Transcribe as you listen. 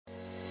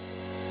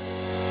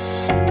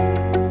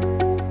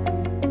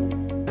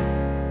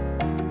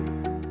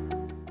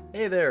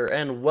there,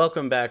 and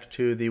welcome back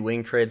to the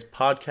Wing Trades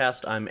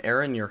podcast. I'm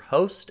Aaron, your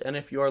host, and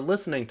if you are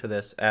listening to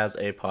this as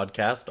a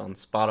podcast on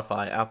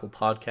Spotify, Apple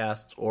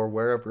Podcasts, or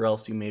wherever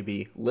else you may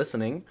be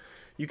listening,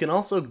 you can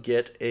also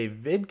get a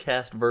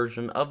vidcast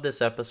version of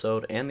this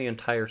episode and the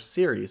entire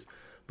series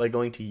by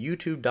going to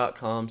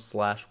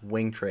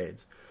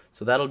youtube.com/wingtrades.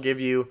 So that'll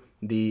give you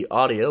the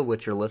audio,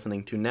 which you're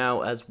listening to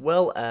now, as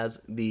well as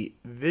the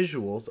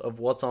visuals of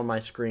what's on my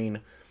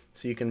screen,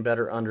 so you can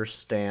better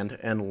understand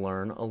and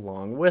learn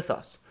along with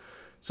us.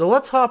 So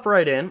let's hop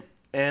right in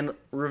and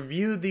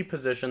review the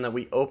position that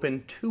we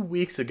opened 2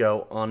 weeks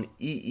ago on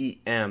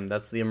EEM.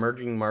 That's the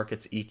Emerging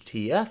Markets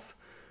ETF.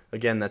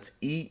 Again, that's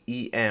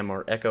EEM,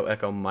 or Echo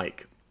Echo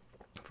Mike,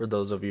 for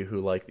those of you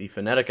who like the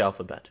phonetic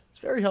alphabet. It's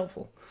very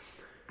helpful.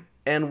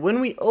 And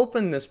when we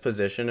opened this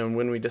position, and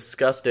when we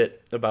discussed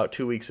it about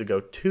 2 weeks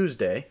ago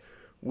Tuesday,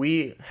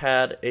 we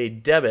had a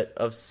debit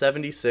of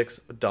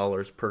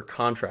 $76 per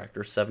contract,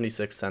 or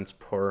 76 cents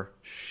per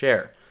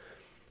share.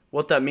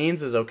 What that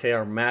means is, okay,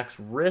 our max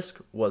risk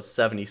was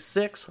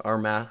 76, our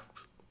max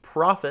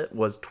profit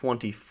was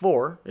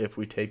 24, if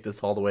we take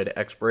this all the way to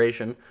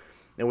expiration,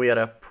 and we had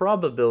a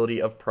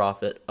probability of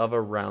profit of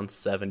around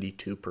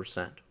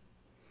 72%.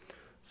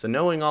 So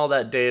knowing all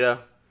that data,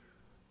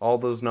 all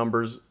those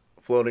numbers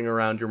floating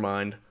around your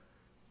mind,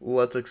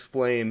 let's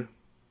explain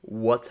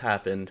what's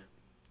happened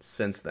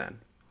since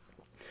then.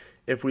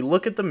 If we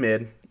look at the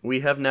mid,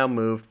 we have now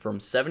moved from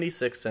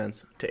 76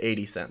 cents to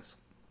 80 cents.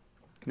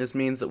 This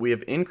means that we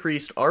have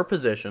increased our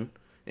position,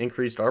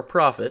 increased our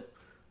profit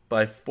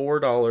by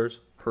 $4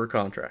 per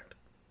contract.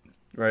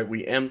 Right?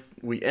 We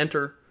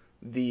enter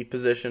the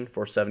position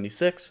for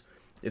 76.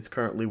 It's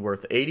currently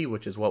worth 80,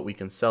 which is what we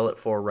can sell it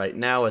for right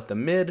now at the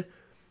mid.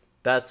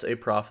 That's a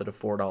profit of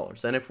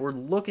 $4. And if we're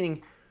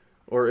looking,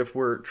 or if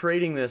we're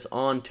trading this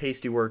on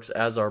Tastyworks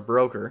as our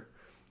broker,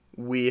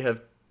 we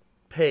have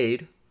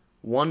paid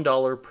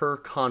 $1 per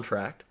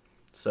contract.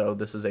 So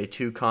this is a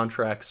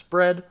 2-contract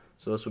spread,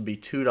 so this would be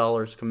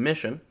 $2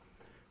 commission.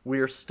 We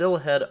are still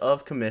ahead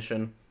of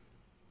commission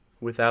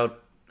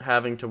without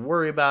having to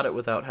worry about it,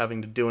 without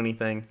having to do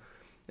anything.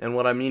 And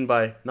what I mean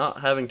by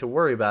not having to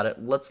worry about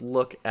it, let's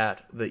look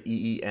at the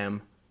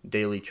EEM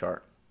daily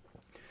chart.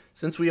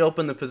 Since we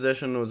opened the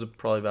position, it was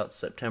probably about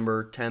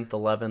September 10th,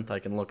 11th, I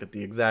can look at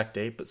the exact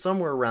date, but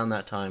somewhere around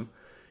that time,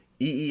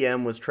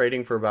 EEM was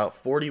trading for about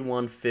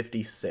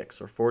 41.56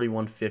 or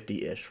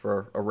 41.50-ish,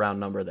 for a round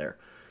number there.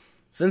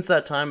 Since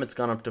that time, it's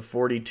gone up to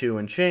 42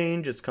 and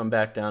change, it's come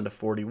back down to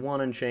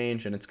 41 and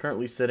change, and it's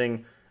currently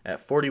sitting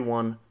at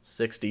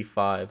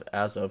 41.65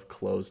 as of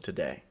close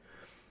today.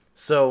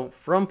 So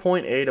from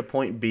point A to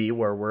point B,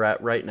 where we're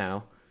at right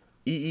now,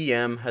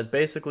 EEM has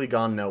basically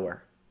gone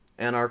nowhere.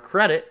 And our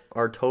credit,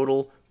 our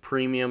total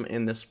premium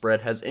in this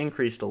spread, has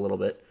increased a little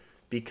bit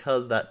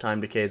because that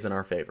time decay is in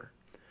our favor.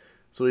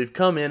 So we've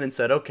come in and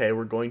said, okay,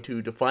 we're going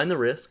to define the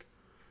risk,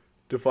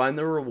 define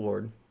the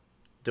reward,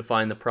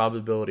 define the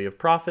probability of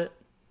profit,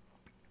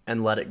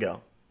 and let it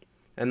go.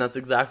 And that's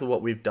exactly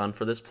what we've done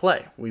for this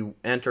play. We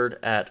entered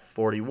at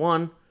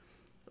 41,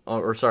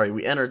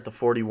 we entered the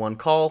 41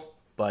 call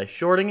by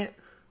shorting it.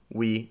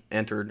 We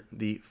entered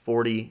the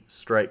 40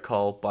 strike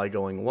call by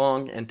going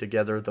long, and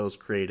together those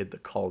created the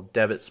call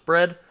debit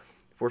spread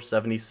for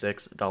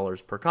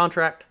 $76 per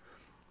contract.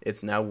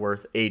 It's now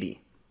worth 80.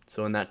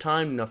 So in that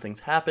time, nothing's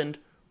happened.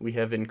 We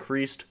have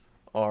increased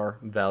our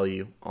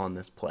value on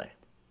this play.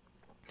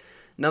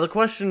 Now the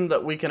question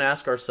that we can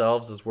ask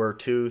ourselves is, we're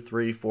 2,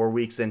 3, 4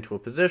 weeks into a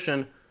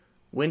position,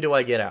 when do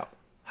I get out?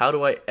 How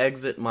do I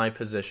exit my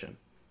position?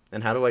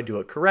 And how do I do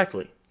it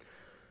correctly?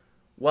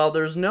 While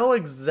there's no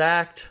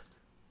exact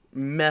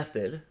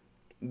method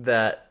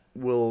that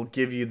will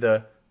give you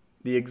the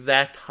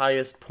exact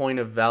highest point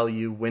of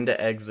value, when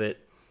to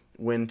exit,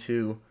 when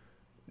to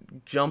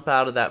jump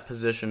out of that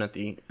position at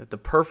the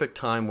perfect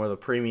time where the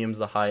premium's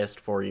the highest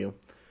for you,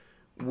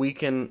 we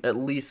can at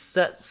least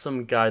set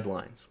some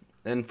guidelines.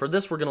 And for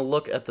this, we're going to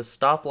look at the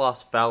stop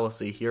loss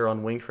fallacy here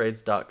on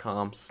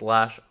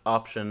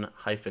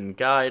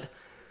wingtrades.com/option-guide.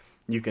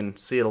 You can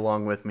see it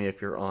along with me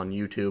if you're on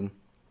YouTube.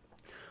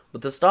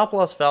 But the stop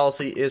loss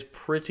fallacy is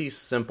pretty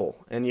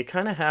simple, and you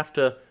kind of have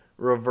to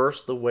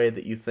reverse the way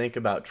that you think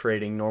about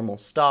trading normal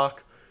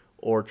stock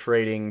or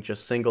trading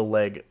just single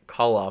leg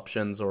call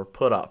options or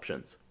put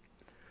options.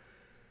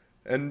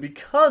 And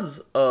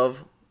because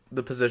of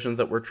the positions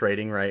that we're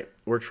trading, right,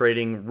 we're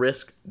trading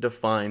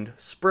risk-defined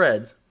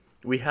spreads,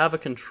 we have a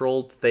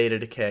controlled theta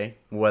decay,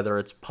 whether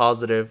it's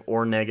positive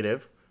or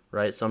negative,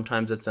 right?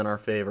 Sometimes it's in our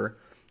favor.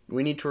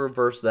 We need to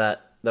reverse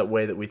that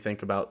way that we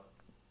think about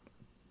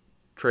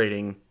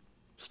trading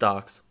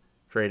stocks,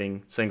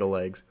 trading single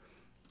legs,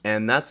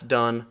 and that's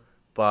done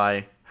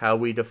by how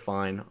we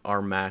define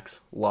our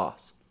max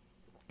loss.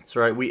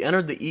 So, right, we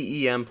entered the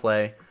EEM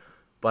play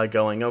by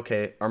going,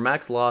 okay, our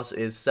max loss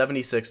is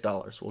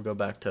 $76. We'll go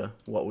back to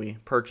what we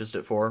purchased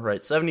it for, right?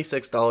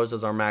 $76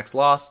 is our max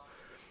loss.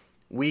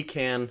 We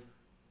can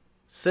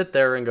sit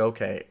there and go,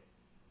 okay,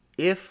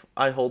 if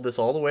I hold this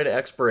all the way to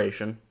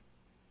expiration,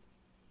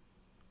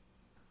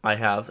 I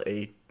have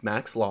a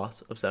max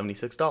loss of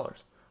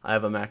 $76. I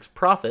have a max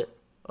profit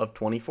of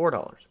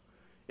 $24.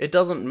 It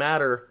doesn't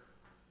matter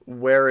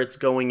where it's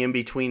going in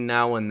between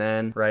now and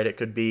then, right? It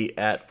could be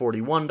at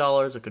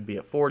 $41, it could be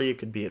at $40, it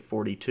could be at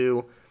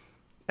 $42.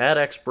 At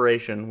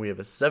expiration, we have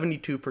a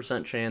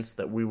 72% chance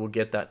that we will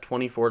get that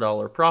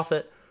 $24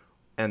 profit,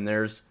 and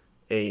there's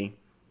a,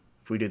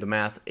 if we do the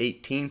math,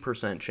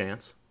 18%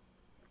 chance,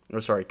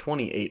 or sorry,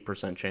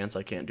 28% chance,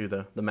 I can't do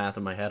the math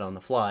in my head on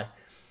the fly,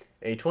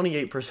 a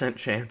 28%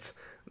 chance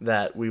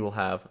that we will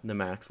have the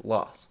max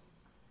loss.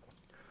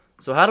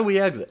 So how do we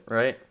exit,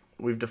 right?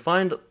 We've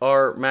defined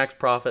our max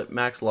profit,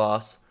 max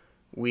loss.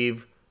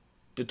 We've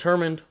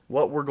determined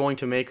what we're going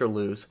to make or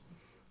lose.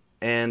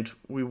 And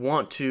we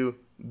want to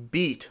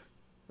beat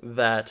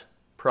that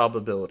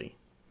probability.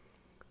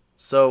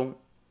 So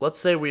let's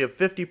say we have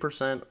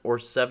 50% or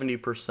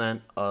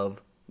 70%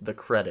 of the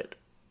credit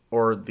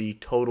or the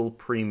total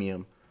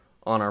premium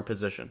on our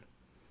position.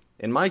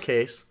 In my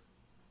case,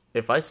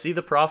 if I see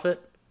the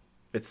profit,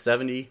 if it's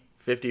 70,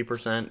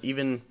 50%,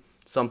 even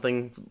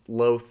something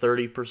low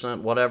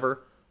 30%,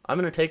 whatever, I'm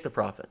going to take the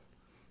profit.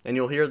 And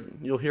you'll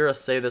hear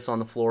us say this on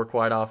the floor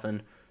quite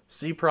often: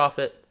 see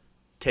profit,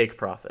 take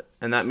profit.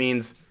 And that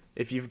means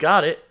if you've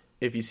got it,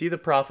 if you see the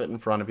profit in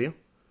front of you,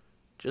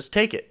 just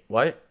take it.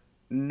 Why?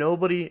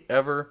 Nobody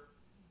ever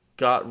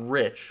got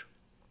rich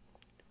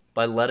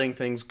by letting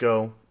things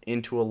go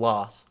into a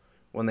loss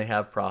when they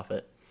have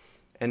profit.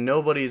 And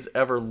nobody's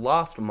ever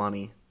lost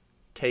money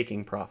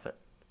taking profit.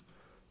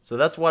 So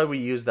that's why we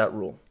use that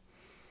rule.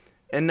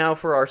 And now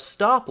for our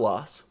stop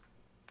loss,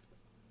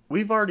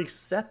 we've already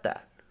set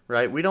that,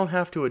 right? We don't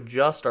have to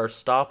adjust our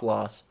stop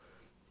loss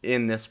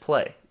in this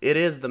play. It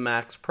is the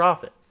max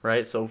profit,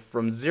 right? So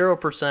from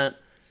 0%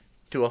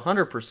 to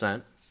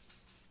 100%,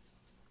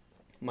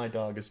 my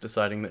dog is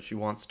deciding that she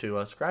wants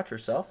to scratch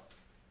herself.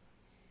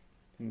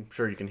 I'm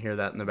sure you can hear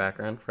that in the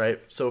background, right?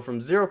 So from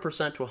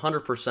 0% to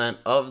 100%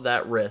 of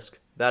that risk,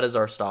 that is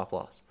our stop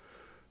loss.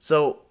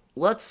 So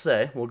let's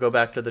say, we'll go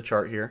back to the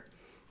chart here,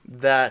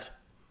 that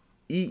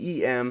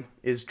EEM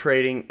is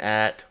trading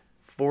at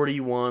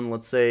 41,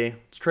 let's say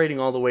it's trading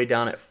all the way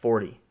down at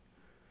 40.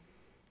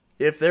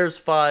 If there's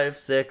 5,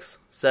 6,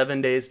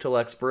 7 days till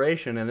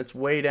expiration and it's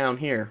way down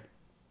here,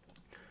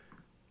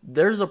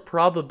 there's a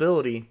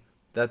probability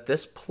that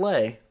this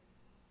play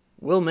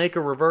will make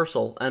a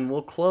reversal and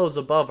will close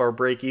above our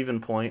break-even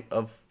point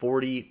of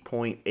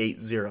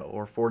 40.80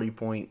 or 40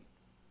 point,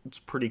 it's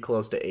pretty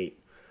close to 8.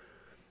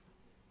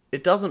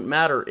 It doesn't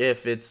matter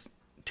if it's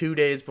 2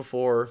 days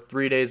before,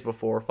 3 days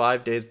before,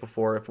 5 days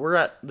before. If we're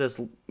at this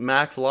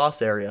max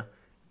loss area,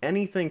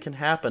 anything can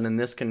happen and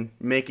this can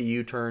make a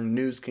U-turn,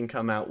 news can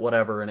come out,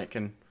 whatever, and it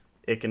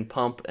can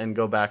pump and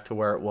go back to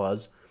where it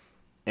was.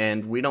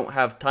 And we don't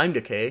have time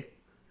decay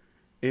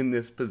in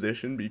this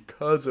position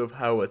because of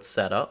how it's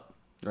set up,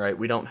 right?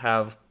 We don't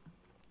have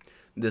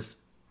this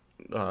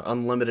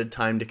unlimited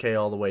time decay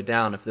all the way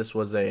down. If this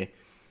was a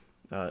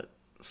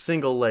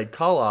single leg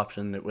call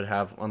option, it would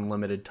have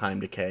unlimited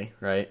time decay,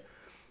 right?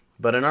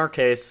 But in our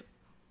case,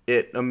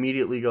 it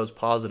immediately goes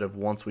positive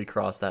once we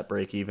cross that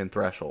break-even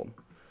threshold.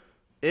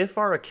 If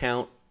our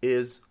account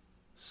is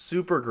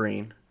super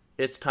green,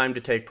 it's time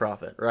to take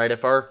profit, right?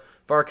 If our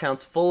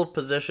account's full of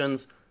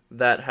positions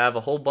that have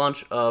a whole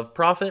bunch of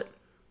profit,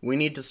 we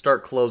need to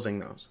start closing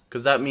those,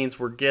 because that means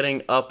we're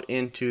getting up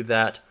into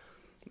that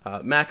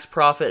max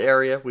profit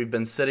area. We've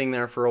been sitting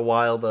there for a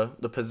while.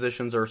 The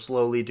positions are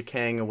slowly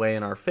decaying away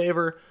in our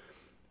favor,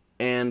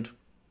 and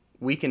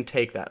we can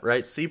take that,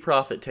 right? See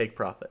profit, take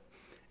profit.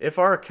 If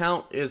our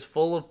account is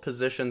full of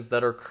positions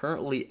that are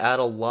currently at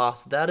a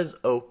loss, that is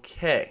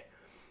okay.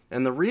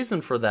 And the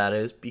reason for that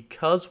is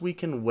because we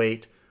can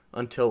wait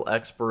until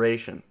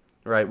expiration,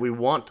 right? We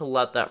want to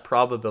let that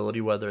probability,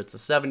 whether it's a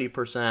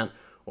 70%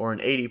 or an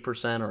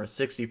 80% or a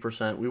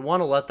 60%, we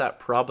want to let that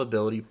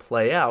probability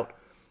play out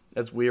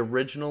as we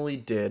originally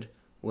did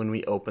when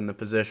we opened the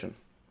position.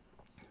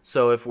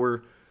 So if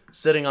we're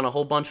sitting on a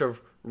whole bunch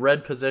of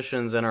red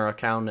positions in our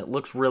account and it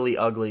looks really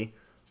ugly,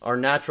 our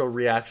natural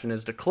reaction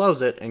is to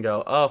close it and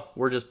go, oh,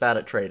 we're just bad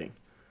at trading.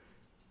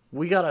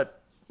 We got to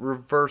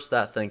reverse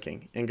that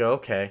thinking and go,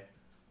 okay,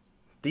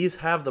 these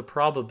have the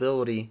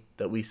probability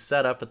that we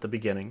set up at the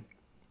beginning,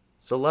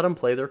 so let them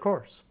play their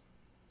course.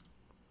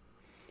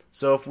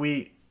 So if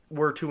we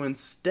were to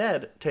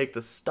instead take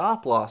the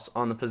stop loss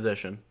on the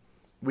position,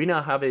 we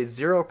now have a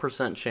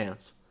 0%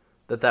 chance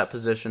that that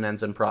position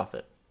ends in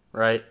profit,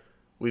 right?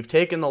 We've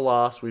taken the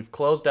loss, we've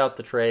closed out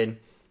the trade.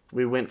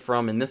 We went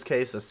from, in this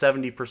case, a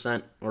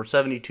 70% or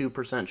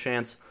 72%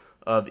 chance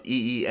of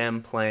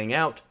EEM playing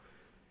out.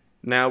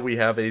 Now we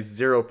have a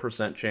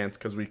 0% chance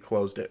because we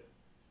closed it.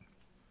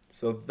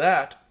 So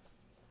that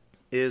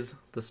is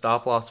the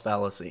stop loss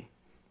fallacy,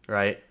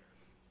 right?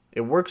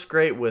 It works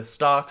great with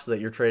stocks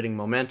that you're trading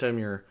momentum.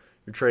 You're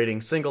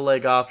trading single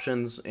leg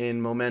options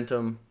in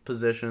momentum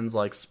positions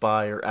like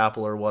SPY or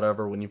Apple or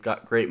whatever when you've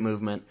got great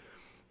movement.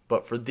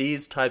 But for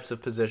these types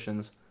of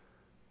positions,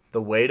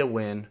 the way to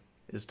win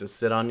is to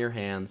sit on your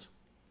hands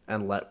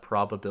and let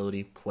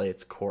probability play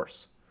its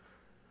course.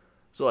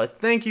 So I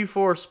thank you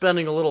for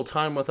spending a little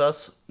time with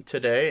us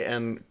today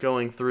and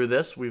going through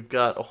this. We've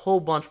got a whole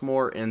bunch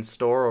more in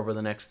store over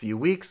the next few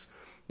weeks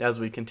as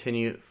we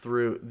continue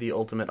through the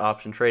Ultimate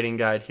Option Trading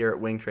Guide here at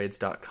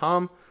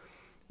wingtrades.com.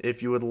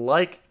 If you would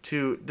like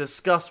to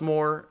discuss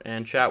more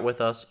and chat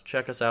with us,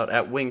 check us out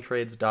at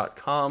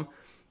wingtrades.com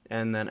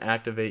and then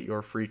activate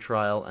your free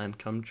trial and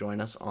come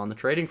join us on the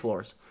trading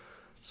floors.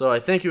 So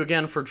I thank you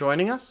again for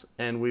joining us,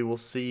 and we will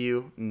see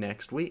you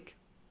next week.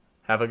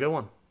 Have a good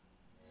one.